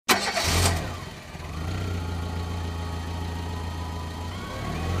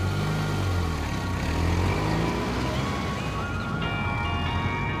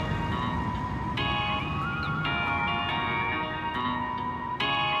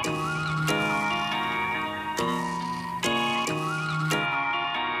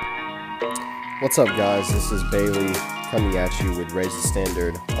What's up, guys? This is Bailey coming at you with Raise the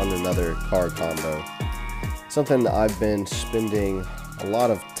Standard on another car combo. Something that I've been spending a lot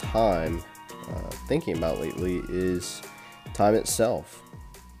of time thinking about lately is time itself.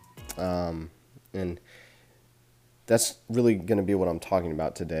 And that's really going to be what I'm talking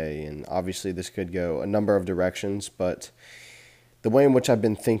about today. And obviously this could go a number of directions, but the way in which I've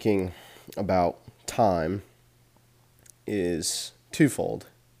been thinking about time is twofold.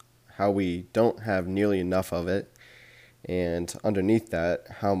 How we don't have nearly enough of it, and underneath that,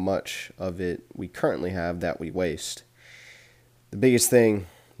 how much of it we currently have that we waste. The biggest thing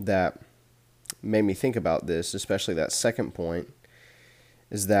that made me think about this, especially that second point,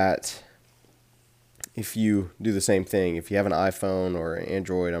 is that if you do the same thing, if you have an iPhone or an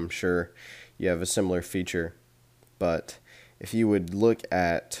Android, I'm sure you have a similar feature, but if you would look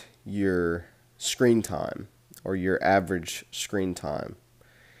at your screen time or your average screen time,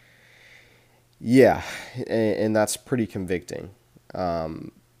 yeah, and that's pretty convicting,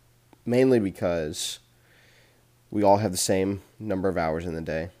 mainly because we all have the same number of hours in the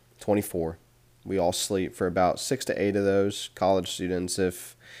day, 24. We all sleep for about 6 to 8 of those. College students,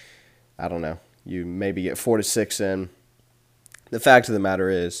 if, I don't know, you maybe get 4 to 6 in. The fact of the matter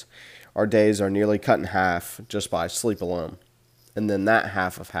is, our days are nearly cut in half just by sleep alone. And then that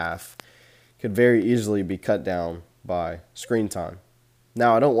half of half could very easily be cut down by screen time.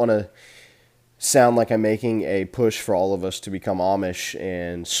 Now, I don't want to sound like I'm making a push for all of us to become Amish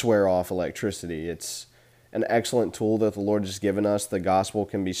and swear off electricity. It's an excellent tool that the Lord has given us. The gospel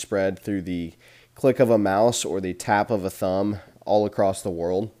can be spread through the click of a mouse or the tap of a thumb all across the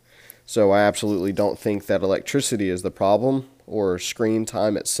world. So I absolutely don't think that electricity is the problem or screen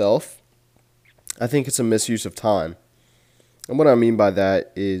time itself. I think it's a misuse of time. And what I mean by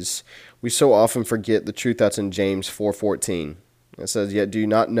that is we so often forget the truth that's in James 4:14. It says, "Yet do you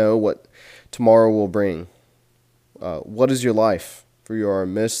not know what tomorrow will bring? What is your life? For you are a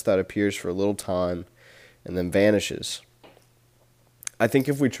mist that appears for a little time and then vanishes." I think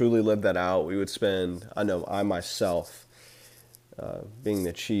if we truly lived that out, we would spend, I myself, being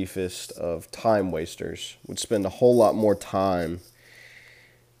the chiefest of time wasters, would spend a whole lot more time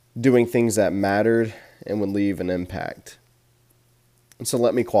doing things that mattered and would leave an impact. And so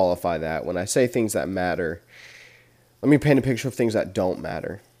let me qualify that. When I say things that matter, let me paint a picture of things that don't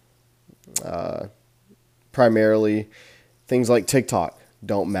matter. Primarily, things like TikTok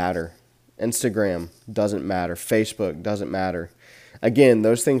don't matter. Instagram doesn't matter. Facebook doesn't matter. Again,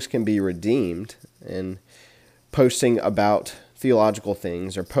 those things can be redeemed, and posting about theological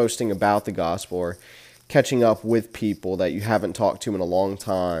things or posting about the gospel or catching up with people that you haven't talked to in a long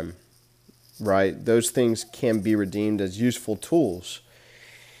time, right? Those things can be redeemed as useful tools.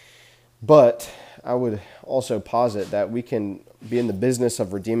 But I would also posit that we can be in the business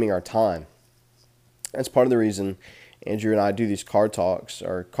of redeeming our time. That's part of the reason Andrew and I do these car talks,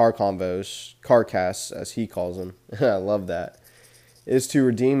 or car convos, car casts, as he calls them. I love that. Is to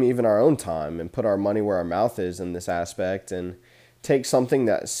redeem even our own time and put our money where our mouth is in this aspect, and take something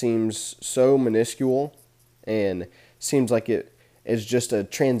that seems so minuscule and seems like it is just a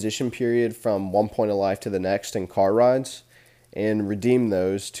transition period from one point of life to the next in car rides, and redeem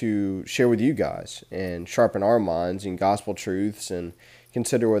those to share with you guys and sharpen our minds in gospel truths and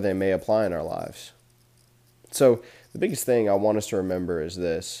consider where they may apply in our lives. So the biggest thing I want us to remember is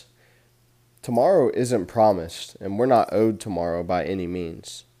this: tomorrow isn't promised, and we're not owed tomorrow by any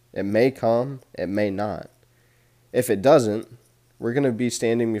means. It may come, it may not. If it doesn't, we're going to be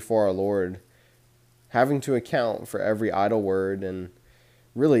standing before our Lord, having to account for every idle word and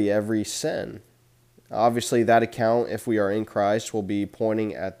really every sin. Obviously, that account, if we are in Christ, will be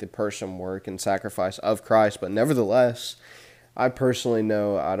pointing at the person, work, and sacrifice of Christ. But nevertheless, I personally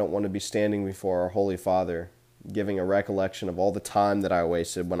know I don't want to be standing before our Holy Father, giving a recollection of all the time that I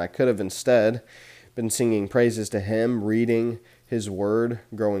wasted when I could have instead been singing praises to Him, reading His Word,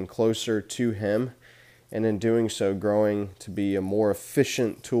 growing closer to Him, and in doing so, growing to be a more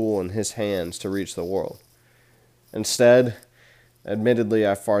efficient tool in His hands to reach the world. Instead, admittedly,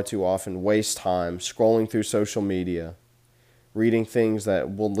 I far too often waste time scrolling through social media, reading things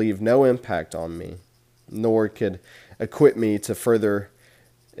that will leave no impact on me, nor could equip me to further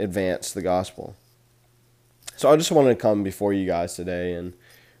advance the gospel. So I just wanted to come before you guys today and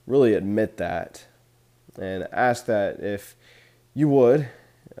really admit that, and ask that if you would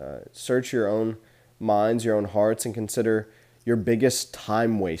search your own minds, your own hearts, and consider your biggest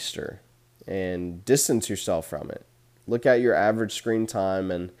time waster and distance yourself from it. Look at your average screen time,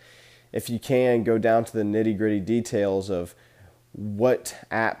 and if you can, go down to the nitty-gritty details of what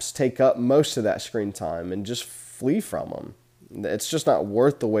apps take up most of that screen time and just flee from them. It's just not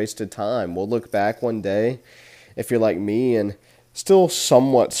worth the wasted time. We'll look back one day, if you're like me and still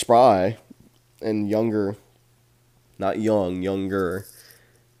somewhat spry and younger, not young, younger,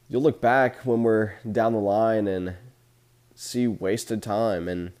 you'll look back when we're down the line and see wasted time.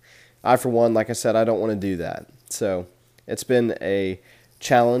 And I, for one, like I said, I don't want to do that. So it's been a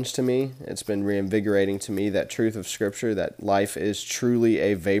challenge to me. It's been reinvigorating to me, that truth of Scripture, that life is truly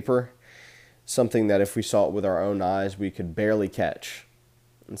a vapor, something that if we saw it with our own eyes, we could barely catch.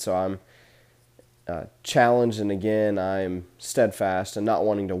 And so I'm challenged, and again, I'm steadfast and not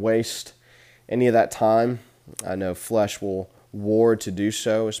wanting to waste any of that time. I know flesh will war to do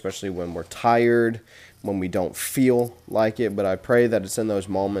so, especially when we're tired, when we don't feel like it, but I pray that it's in those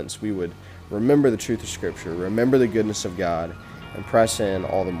moments we would remember the truth of Scripture, remember the goodness of God, and press in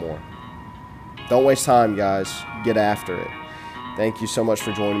all the more. Don't waste time, guys. Get after it. Thank you so much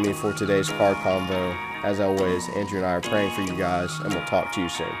for joining me for today's Car Convo. As always, Andrew and I are praying for you guys, and we'll talk to you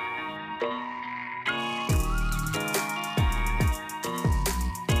soon.